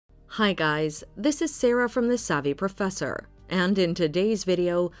Hi guys, this is Sarah from The Savvy Professor, and in today's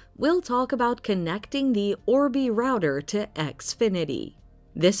video, we'll talk about connecting the Orbi router to Xfinity.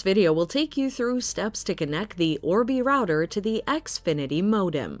 This video will take you through steps to connect the Orbi router to the Xfinity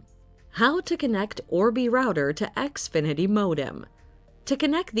modem. How to connect Orbi router to Xfinity modem. To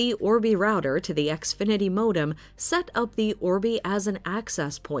connect the Orbi router to the Xfinity modem, set up the Orbi as an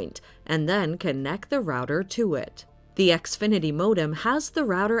access point, and then connect the router to it. The Xfinity modem has the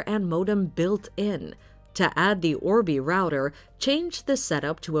router and modem built in. To add the Orbi router, change the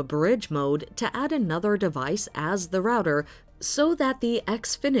setup to a bridge mode to add another device as the router so that the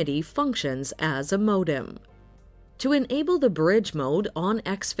Xfinity functions as a modem. To enable the bridge mode on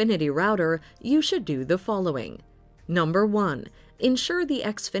Xfinity router, you should do the following. Number 1. Ensure the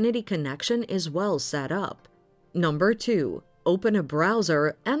Xfinity connection is well set up. Number 2. Open a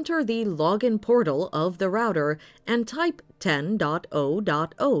browser, enter the login portal of the router, and type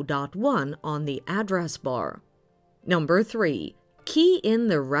 10.0.0.1 on the address bar. Number 3. Key in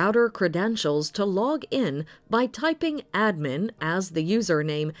the router credentials to log in by typing admin as the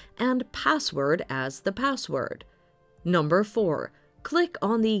username and password as the password. Number 4. Click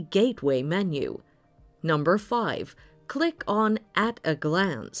on the Gateway menu. Number 5. Click on At a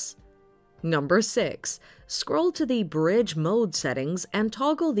Glance. Number 6. Scroll to the bridge mode settings and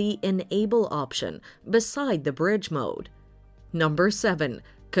toggle the Enable option beside the bridge mode. Number 7.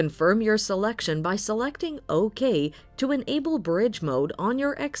 Confirm your selection by selecting OK to enable bridge mode on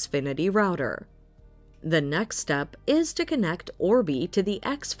your Xfinity router. The next step is to connect Orbi to the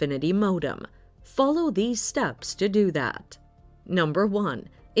Xfinity modem. Follow these steps to do that. Number 1.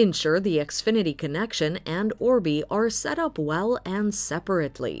 Ensure the Xfinity connection and Orbi are set up well and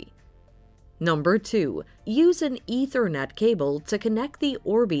separately. Number 2. Use an Ethernet cable to connect the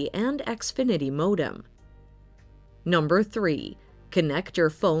Orbi and Xfinity modem. Number 3. Connect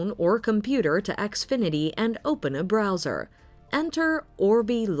your phone or computer to Xfinity and open a browser. Enter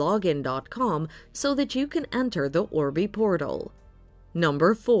orbilogin.com so that you can enter the Orbi portal.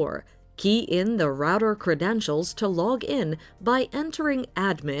 Number 4. Key in the router credentials to log in by entering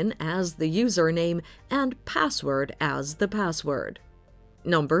admin as the username and password as the password.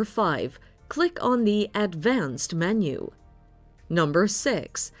 Number 5. Click on the Advanced menu. Number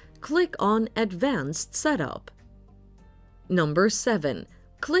 6. Click on Advanced Setup. Number 7.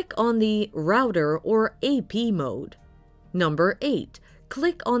 Click on the Router or AP mode. Number 8.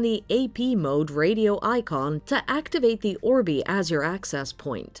 Click on the AP mode radio icon to activate the Orbi as your access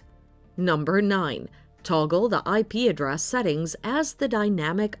point. Number 9. Toggle the IP address settings as the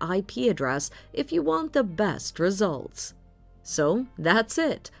dynamic IP address if you want the best results. So that's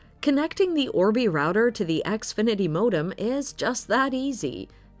it. Connecting the Orbi router to the Xfinity modem is just that easy.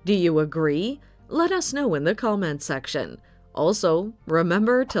 Do you agree? Let us know in the comments section. Also,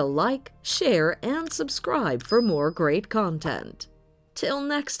 remember to like, share, and subscribe for more great content. Till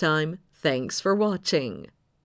next time, thanks for watching.